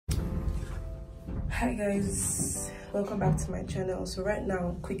Hi guys, welcome back to my channel. So right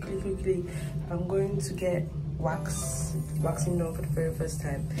now, quickly, I'm going to get waxing done for the very first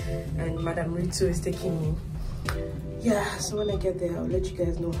time, and Madam Ritso is taking me. Yeah, so when I get there, I'll let you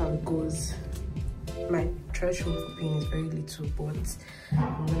guys know how it goes. My threshold for pain is very little, but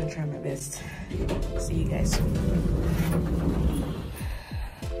I'm gonna try my best. See you guys soon.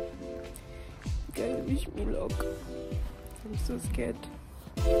 Guys, wish me luck. I'm so scared.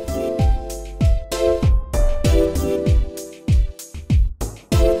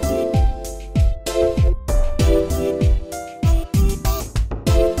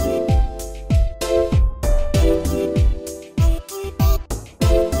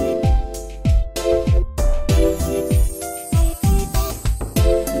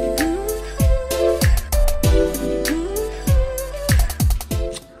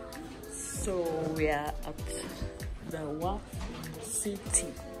 City.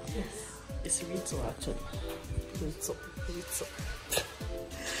 Yes. It's Ritso actually. Ritso.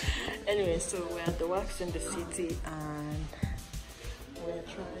 Anyway, so we're at the wax in the city and we're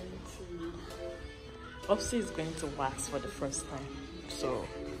trying to... Obsy is going to wax for the first time. So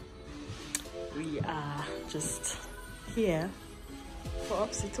we are just here for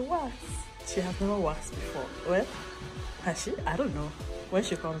Obsy to wax. She has never waxed before. Well, has she? I don't know. When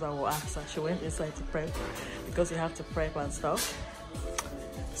she comes out, we'll ask her. She went inside to prep because you have to prep and stuff.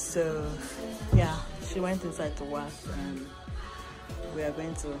 So yeah, she went inside to wax and we are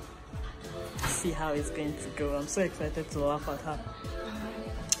going to see how it's going to go. I'm so excited to laugh at her.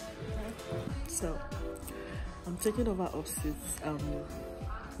 So I'm taking over Obsy's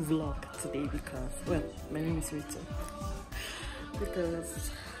vlog today because, well, my name is Ritso,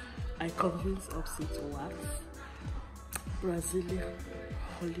 because I convinced Obsy to wax Brazilian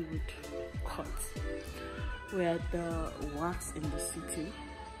Hollywood cut. We're at the wax in the city.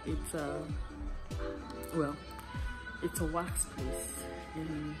 It's a wax place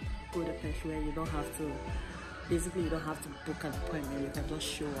in Budapest where you don't have to, basically you don't have to book an appointment. You can just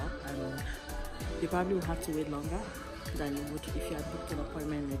show up, and you probably will have to wait longer than you would if you had booked an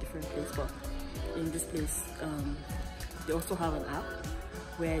appointment in a different place. But in this place, they also have an app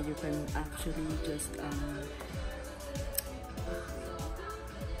where you can actually just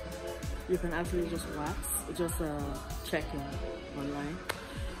wax, just check in online.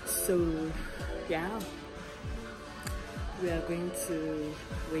 So yeah, we are going to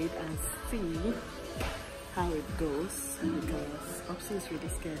wait and see how it goes because Obsy is really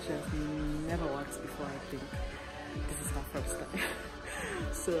scared. She has never waxed before. I think this is her first time.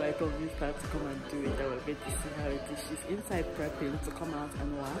 So I convinced her to come and do it, and we're going to see how it is. She's inside prepping to come out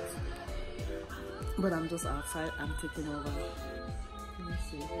and wax, but I'm just outside. I'm taking over. Let me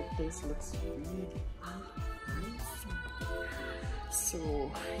see if this looks really nice. So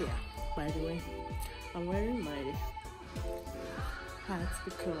yeah, by the way, I'm wearing my hat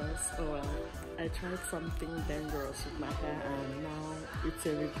because I tried something dangerous with my hair and now it's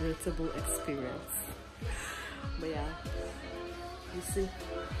a regrettable experience. But yeah, you see,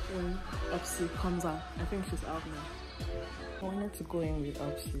 when Obsy comes out, I think she's out now. I wanted to go in with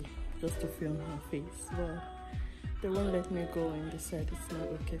Obsy just to film her face, but they won't let me go in. They said it's not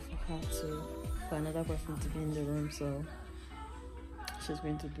okay for her for another person to be in the room, so she's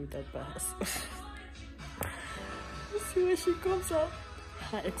going to do that by herself. Let's see when she comes out.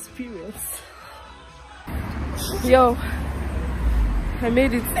 Her experience. Yo, I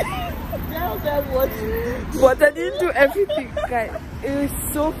made it. But I didn't do everything, guys. It was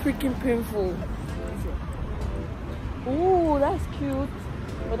so freaking painful. Oh, that's cute.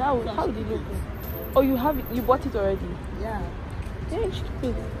 But that was, how did it look? Oh, you have it? You bought it already? Yeah. Yeah, you should do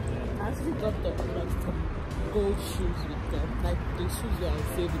it. I actually got the gold shoes with them, like the shoes you are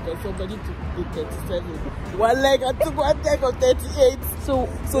saying, because somebody took the 37, one leg, I took one leg of 38. So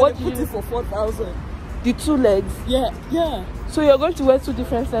what they put it for 4,000. The 2 legs? Yeah. So you're going to wear 2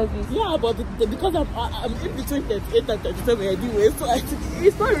 different sizes? Yeah, but because I'm in between 38 and 37 anyway, so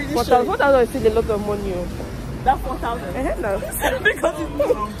it's not really sure. 4,000 is still a lot of money. That 4,000. No. Because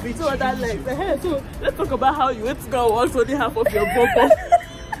it's 2 other legs. So let's talk about how you went to go and walk only half of your bum.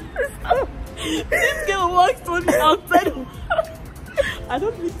 This girl walks only outside. I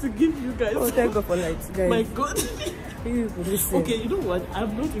don't need to give you guys. Oh, thank God for lights, guys. My God. Okay, you know what?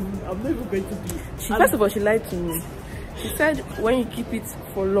 I'm not even going to be. First of all, she lied to me. She said when you keep it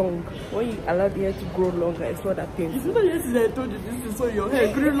for long, when you allow the hair to grow longer, it's not that painful. You know, yesterday I told you this is so your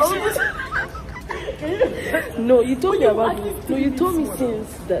hair grew longer. No, you told me about this. No, you told me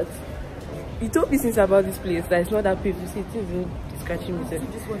since that. You told me since about this place that it's not that painful. See, it's even scratching me.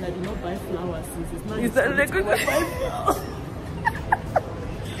 This one I did not buy flowers since it's not. Is that like buy flowers?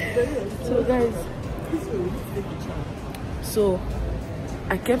 So guys, So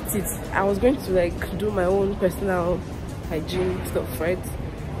I kept it. I was going to like do my own personal hygiene stuff, right?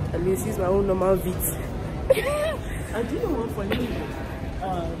 At least use my own normal Vit. I do know one funny.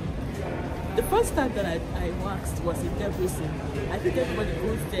 The first time that I waxed was in Debrecen. I think everybody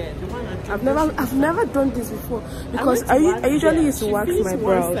goes there. The one I've never done this before because I usually used to wax my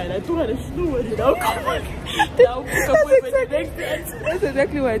brows. I told her that she knew where I'll come back. That's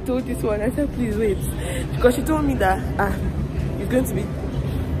exactly why I told this one. I said, please wait, because she told me that it's going to be.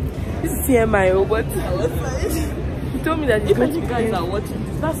 This is TMI, but I was like, she told me that it's going to be. Guys are watching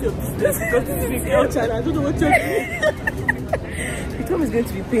this. That's your business because this is girl child. I don't know what you're doing. She told me it's going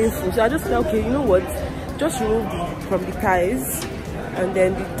to be painful, so I just said, okay, you know what? Just remove from the thighs and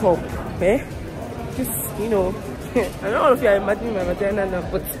then the top, eh? Just, you know, I know all of you are imagining my vagina now,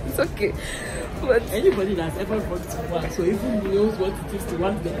 but it's okay. But anybody that's ever worked to wax or even knows what it is to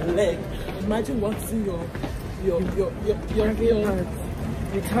wax their leg, imagine waxing your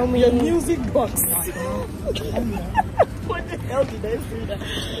with how many your music box. What the hell did I say that?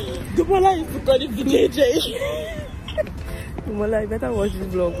 Dumola used to call it the DJ. Dumola, you better watch this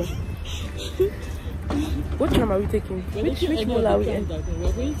vlog. What tram are we taking? Which mall are we in?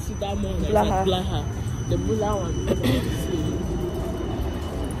 We're going to that mall. Blaha. The Mula one.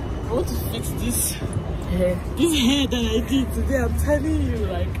 I want to fix this hair that I did today. I'm telling you,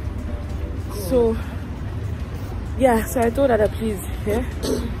 like. So yeah, so I told her that please, yeah,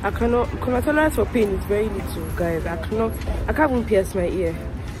 I cannot, because my tolerance for pain is very little, guys. I can't even pierce my ear.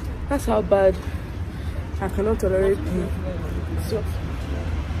 That's how bad I cannot tolerate pain. So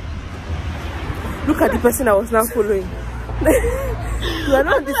look at the person I was now following. We are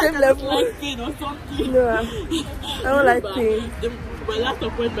not on the same level. Like pain or something. No, I don't like pain. My last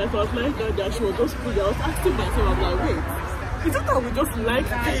appointment, I was lying down there, she was just pulling. I was asking myself, I'm like, wait, is it that we just like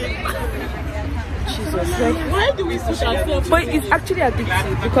pain? Jesus, like, why do we push ourselves? But it's actually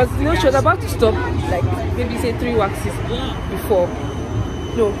addictive because you know she was about to stop, like maybe say 3 waxes before.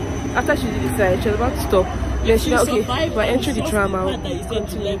 No, after she did this, she was about to stop. Then she was okay, but entering the tram out.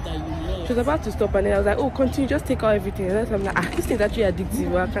 She was about to stop, and then I was like, oh, continue, just take out everything. And then I'm like, this thing is actually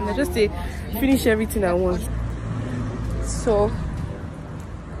addictive. Well, can I just say finish everything at once? So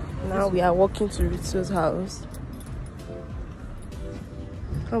now we are walking to Ritso's house.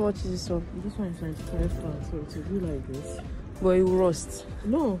 How much is this one? This one is 95 pounds, so it will be like this. But it will rust.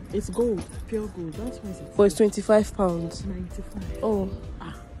 No, it's gold, pure gold. That's why it's. But it's 25 pounds. 95. Oh.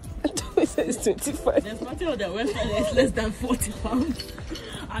 I thought it said it's 25. There's nothing on their website that is less than 40 pounds.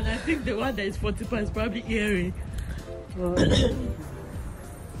 And I think the one that is 40 pounds is probably earring.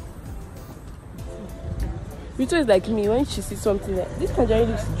 Rito is like me when she sees something like this can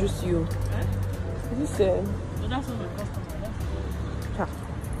generally seduce you. This So that's not my customer.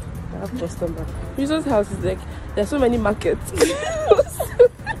 I have customer. Rito's house is like there's so many markets.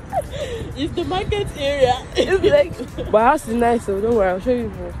 It's the market area. It's like my house is nice, so don't worry, I'll show you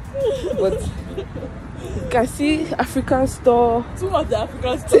more. But you can see African store. Two of the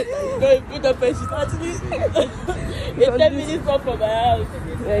African stores that in Budapest is actually 10 minutes off from my house.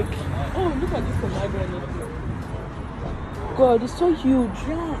 Like, oh, look at this pomegranate. God, it's so huge.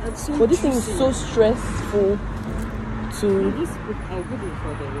 Yeah, it's so but this juicy. thing is so stressful to. I'll go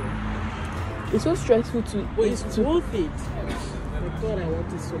for the way. It's so stressful to. But it's worth it. My God, I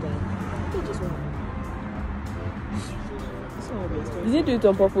want it so bad. I just want it. Did they do it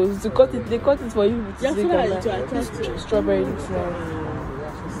on purpose? To cut it, they cut it for you. Yeah, so that to attract strawberry looks nice.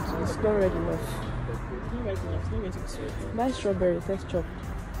 It's not red enough. It's not red enough. It's not getting sweet. Buy strawberry, let's chop.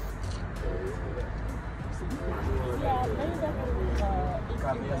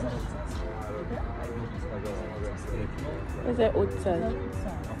 What's that oat side?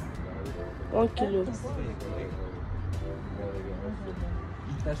 1 kilo.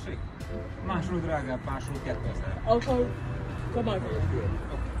 Másról drágább, másról 2000. Okay, come on.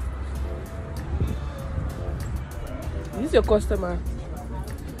 This is your customer.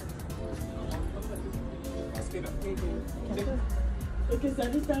 Okay, so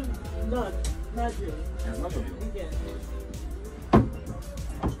this time, not you. Ez nagyobb jó. Igen.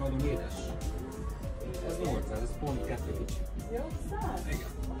 Most adom édes. Ez 800, ez pont 2 kicsi. Jó, szár? Igen.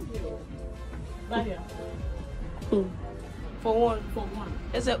 Jó. Várjál. For one. For one.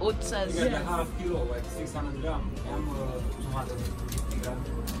 It's an oat size. Igen, de half kilo, vagy 600 gram, nem 200 gram.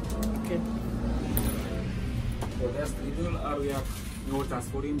 Okay. De ezt idől árulják 800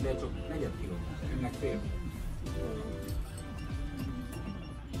 forint, de csak 4 kiló. Ennek fél.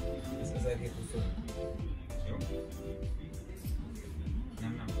 Ez 1720. Jó?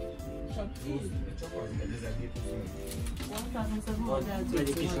 Nem. Csak így. Csak az, 1720. Vagy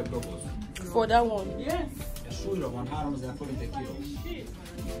egy kisebb doboz. For that one? Yes. Súlyra van 3000 forint egy kiló.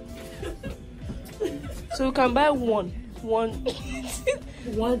 So you can buy one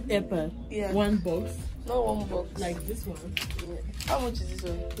apple. Yeah. One box. Not one box. Like this one. Yeah. How much is this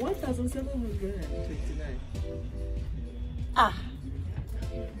one? 1,729. Ah.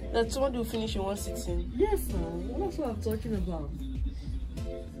 That's one you finish in one sitting. Yes, ma'am. That's what I'm talking about.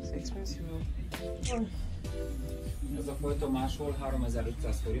 It's expensive. Ez a folyton máshol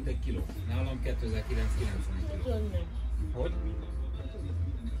 3500 forint egy kiló. Nálam 2990 egy kiló. Hogy?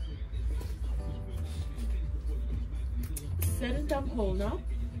 Szerintem holnap.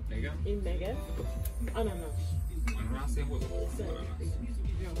 Igen? Én meg ananas. Ananász én hozok.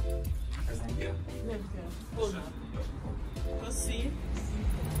 Ez nem kell? Nem kell. Holnap. Köszi.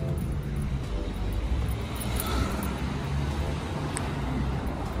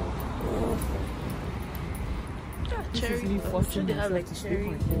 Cherry. I'm sure they have like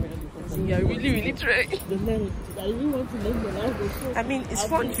cherry. You're really trying. I really want to learn the language. I mean, it's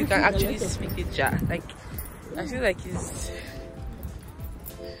fun if you can actually speak it, ja. Like, I feel like it's.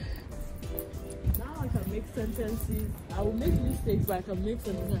 Now I can make sentences. I will make mistakes, but I can make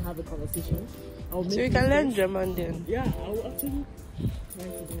sentences and have a conversation. So you can learn German then. Yeah, I will actually try to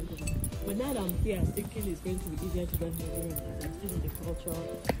learn German. But now that I'm here, I'm thinking it's going to be easier to learn German because I'm still in the culture,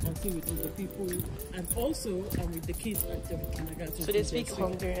 I'm still with the people, and also I'm with the kids at the kindergarten. So they speak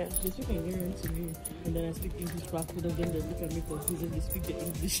Hungarian. They speak Hungarian to me, and then I speak English back to them. Then they look at me confused and they speak the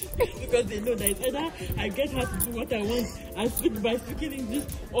English because they know that it's either I get her to do what I want and speak by speaking English,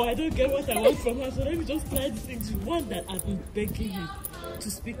 or I don't get what I want from her. So let me just try this English. One that I've been begging him to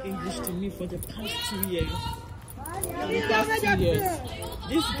speak English to me for the past 2 years. This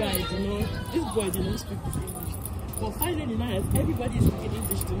guy this boy did not speak English. But finally now, everybody is speaking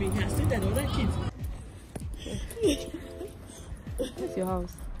English to me. He has said that other kids. Where's your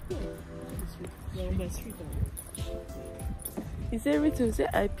house? You're on my street. He said Ritso, he said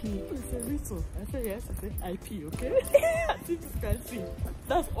IP. He said Ritso. I said yes, I said IP, okay? I think this can see.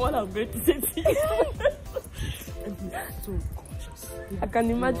 That's all I'm going to say to you. And he's so gorgeous. I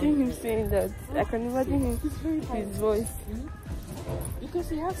can imagine him saying that. I can imagine him, his voice. Because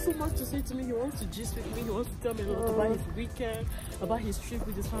he has so much to say to me. He wants to gist with me. He wants to tell me a lot about his weekend, about his trip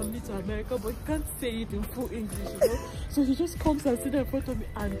with his family to America, but he can't say it in full English, you know? So he just comes and sits in front of me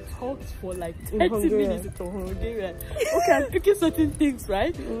and talks for like 30 minutes in Hungarian. Okay, I'm picking certain things,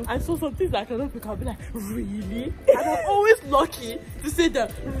 right? And so some things that I cannot pick, I'll be like, really? And I'm always lucky to say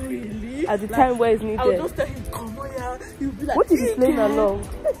that, really? At the time where it's needed. I'll just tell him, come on, yeah. He'll be like, what if he's playing along?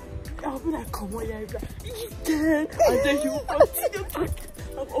 I'll be like, come on, yeah. He'll be like, and then he will continue talking.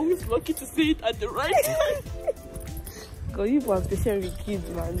 I'm always lucky to say it at the right time. God, you want to share with kids,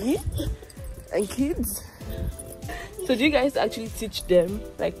 man. Me? And kids? So do you guys actually teach them,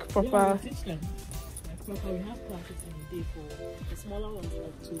 like proper? Yeah, we teach them. Like proper, we have classes in the day for the smaller ones,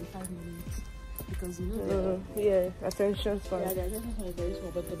 like 25 minutes. Because you know yeah, attention span. Yeah, the attention span is very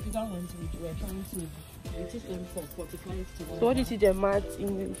small, but the bigger ones we're trying to we teach them from 45 to 1. So what do you teach them? Maths,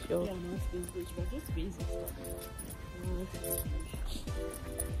 English, or? Yeah, maths, English, but just basic stuff.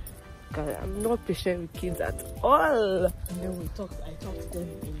 God, I'm not patient with kids at all. And then I talk to them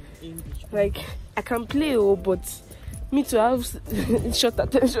in English. Like, I can play, but me to have short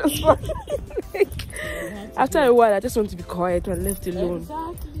attention span. Like, after a while, I just want to be quiet and left alone.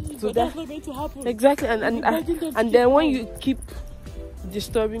 Exactly. So that's not going to happen. Exactly, and then when you keep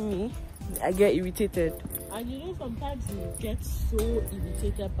disturbing me, I get irritated. And you know, sometimes you get so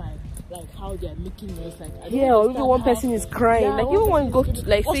irritated by like how they're making noise. Like, yeah, or even one person is crying. Yeah, like you want to go to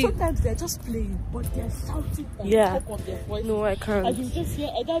like or say. Sometimes they're just playing, but they're shouting at the top of their voice. No, I can't. And you just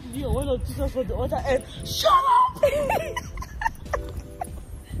hear either me or one of the teachers from the other end. Shut up!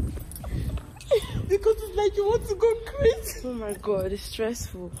 Because it's like you want to go crazy. Oh my god, it's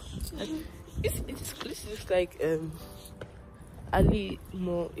stressful. This is like Ali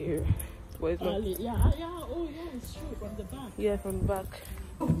more area. Ali, yeah, oh yeah, it's true, from the back. Yeah, from the back.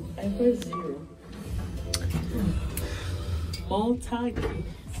 I press 0. Malta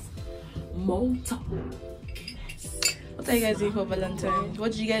Guinness. Malta Guinness. What are you guys doing for Valentine's?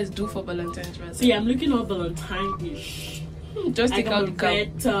 What did you guys do for Valentine's? Rather? See, I'm looking all Valentine-ish. Just take out the cup.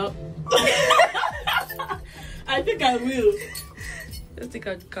 I think I will. Just take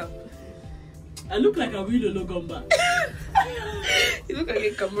out the cup. I look like a real Ologomba. You look like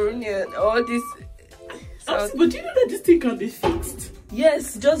a Cameroonian. All this. But do you know that this thing can be fixed?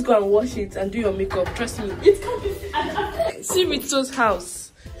 Yes, just go and wash it and do your makeup. Trust me. It can be fixed. See Ritso's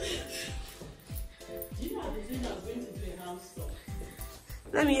house. Do you know the thing that's going to do a house tour?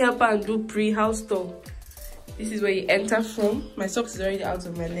 Let me help her and do pre-house tour. This is where you enter from. My socks is already out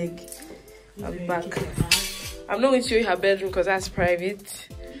of my leg. I'll be back. I'm not going to show you her bedroom because that's private,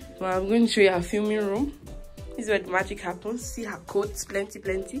 but I'm going to show you her filming room. This is where the magic happens. See her coats,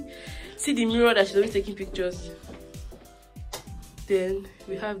 plenty. See the mirror that she's always taking pictures. Then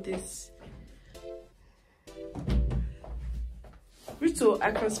we have this. Ritso,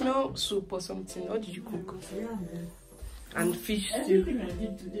 I can smell soup or something. What did you cook? Yeah, man. And fish stew. Everything I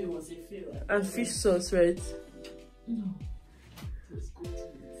did today was a failure. And fish sauce, right? No. It was good to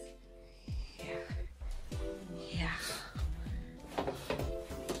eat. Yeah.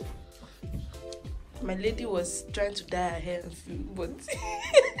 My lady was trying to dye her hair and film, but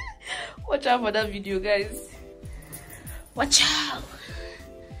watch out for that video, guys. Watch out.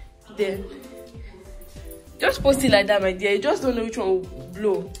 Then just post it like that, my dear. You just don't know which one will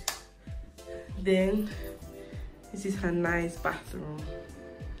blow. Then this is her nice bathroom.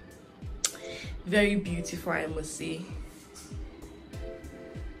 Very beautiful, I must say.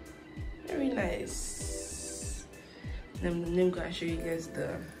 Very nice. I'm gonna show you guys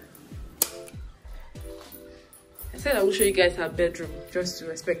the. I said I will show you guys her bedroom just to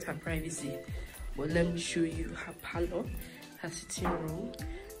respect her privacy. But let me show you her parlor, her sitting room,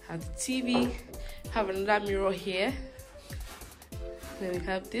 her TV, have another mirror here. Then we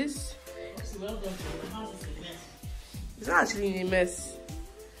have this. It's not actually in a mess.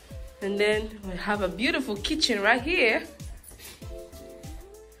 And then we have a beautiful kitchen right here.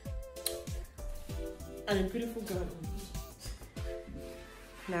 And a beautiful garden.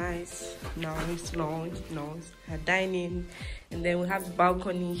 Nice. Her dining. And then we have the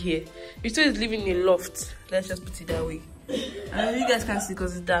balcony here. Ritso is living in a loft. Let's just put it that way. I know you guys can't see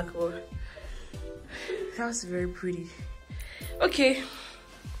because it's dark, but the house is very pretty. Okay.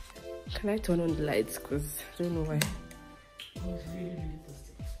 Can I turn on the lights? Because I don't know why. I was really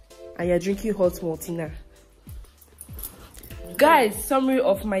thirsty. And you're drinking hot Maltina. Guys, summary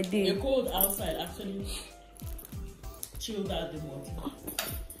of my day. The cold outside actually chilled out the Maltina.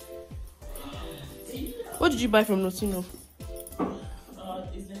 What did you buy from Notino?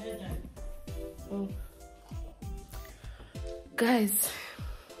 It's the headline. Oh. Guys,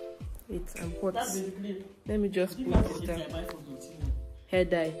 it's hot. That's basically. Let me just put That's it the down. I buy from Notino. Hair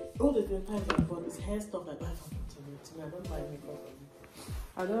dye. All the times I bought is hair stuff I buy from Notino. I don't buy makeup.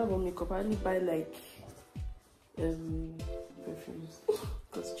 I don't have makeup. I only buy like perfumes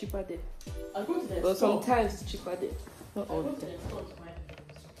because it's cheaper there. I go to the But store. sometimes it's cheaper there. Not all I go the to time. the store to buy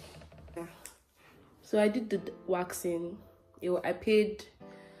perfumes. Yeah. So I did the waxing. I paid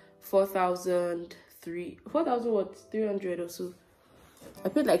 4,300 or so. I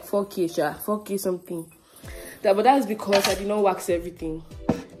paid like 4K something. But that's because I did not wax everything.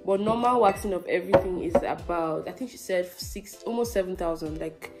 But normal waxing of everything is about, I think she said almost 7,000,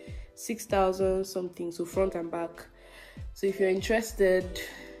 like 6,000 something. So front and back. So if you're interested,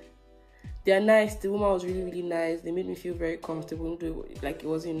 they are nice. The woman was really nice. They made me feel very comfortable. Like it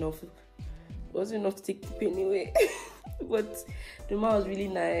wasn't enough. It wasn't enough to take the pain away. But the woman was really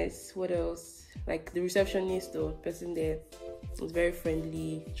nice. What else? Like the receptionist or person there was very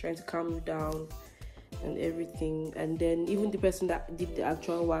friendly, trying to calm you down and everything. And then even the person that did the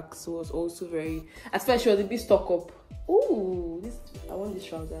actual wax was also very. At first, she was a bit stuck up. Ooh, I want this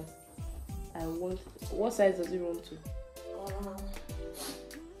trouser. What size does it run to?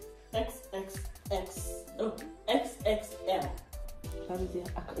 XXL.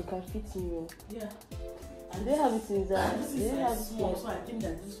 It can fit in you. Yeah. And they have it in that. This is small, so I think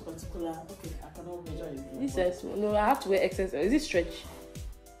that this particular. Okay, I cannot measure it. This is no. I have to wear XS. Is it stretch?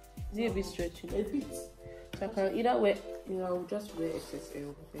 Is it a bit stretchy? A bit. So I can either wear. I'll just wear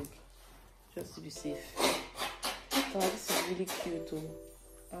XSL. Like, just to be safe. Oh, this is really cute.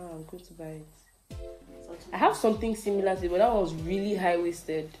 I'm going to buy it. I have something similar to it, but that one was really high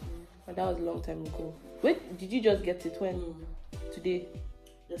waisted. And that was a long time ago. Wait, did you just get it when? Today?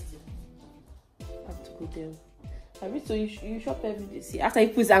 Yesterday. I have to go there. So you shop every day. See, after he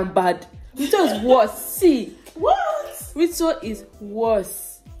puts I'm bad. Ritso is worse. See. What? Ritso is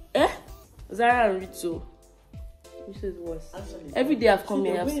worse. Zara and Ritso. Ritso is worse. Actually, every day I've come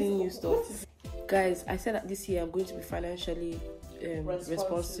here, I've seen new stuff. Guys, I said that this year I'm going to be financially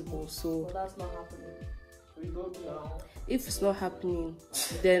responsible. So that's not happening. We go now. If it's not happening,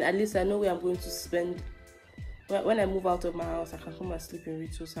 then at least I know where I'm going to spend. When I move out of my house, I can come and sleep in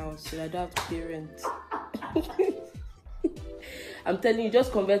Ritso's house so I don't have to pay rent. I'm telling you,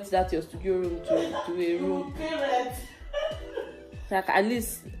 just convert that your studio room to a room. Pay rent. Like at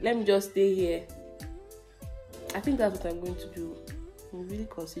least let me just stay here. I think that's what I'm going to do. I'm really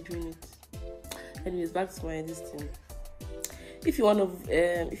considering it. Anyways, back to my this thing. If you want to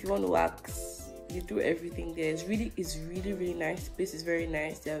wax, you do everything there. It's really nice. The place is very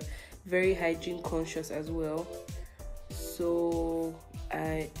nice. They very hygiene conscious as well. So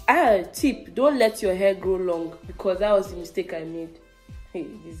tip, don't let your hair grow long, because that was the mistake I made. Hey,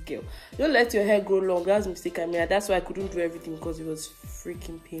 this girl, don't let your hair grow long. That was the mistake I made. That's why I couldn't do everything, because it was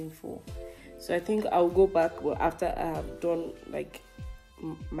freaking painful. So I think I'll go back after I have done like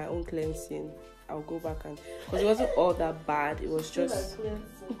my own cleansing. I'll go back, and because it wasn't all that bad. It was just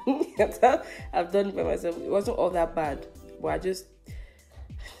I've done it by myself. It wasn't all that bad, but I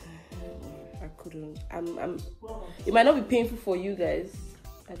couldn't. It might not be painful for you guys.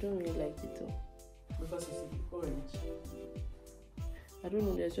 I don't really like it though, because it's orange. I don't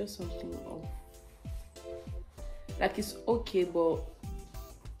know, there's just something off. Like, it's okay, but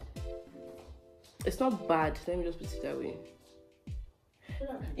it's not bad. Let me just put it that way.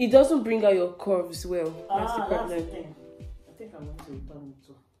 It doesn't bring out your curves well. That's the problem. That's the thing. I think I'm going to return it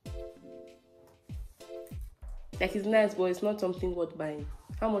too. Like, it's nice, but it's not something worth buying.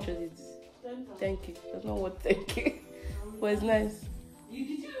 How much was it? Thank you. That's not worth thank you. But it's nice. Did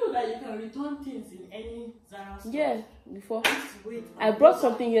you know that you can return things in any Zara store? Yeah, before. I brought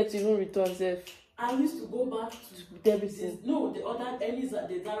something here to even return self. I used to go back to everything. No, the other the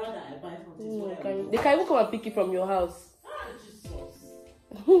Zara that I buy from this one. They can even come and pick it from your house.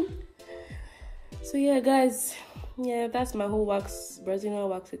 So yeah, guys, that's my whole Brazilian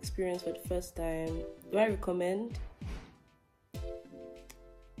wax experience for the first time. Do I recommend?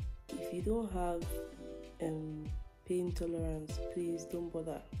 If you don't have pain tolerance, please don't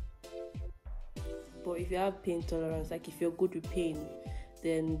bother. But if you have pain tolerance, like if you're good with pain,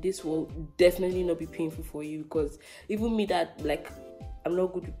 then this will definitely not be painful for you, because even me that like I'm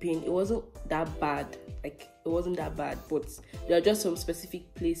not good with pain, it wasn't that bad. Like, it wasn't that bad, but there are just some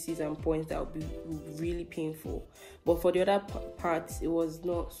specific places and points that will be really painful. But for the other parts, it was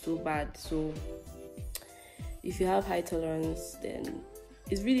not so bad. So if you have high tolerance, then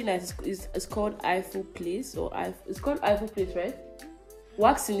it's really nice. It's called Eiffel Place, or it's called Eiffel Place, right?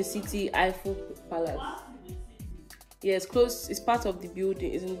 Wax in the City, Eiffel Palace. Yeah, it's close. It's part of the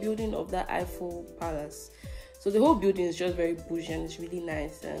building. It's in the building of that Eiffel Palace. So the whole building is just very bougie and it's really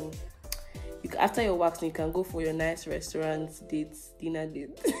nice. And after your waxing, you can go for your nice restaurant dates, dinner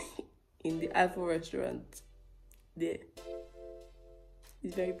date in the Eiffel restaurant. There,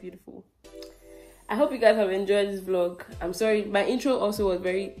 it's very beautiful. I hope you guys have enjoyed this vlog. I'm sorry, my intro also was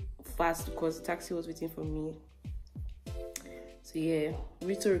very fast because the taxi was waiting for me. So yeah,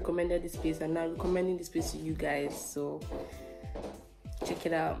 Ritso recommended this place and I'm recommending this place to you guys. So check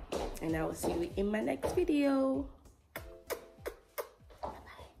it out and I will see you in my next video.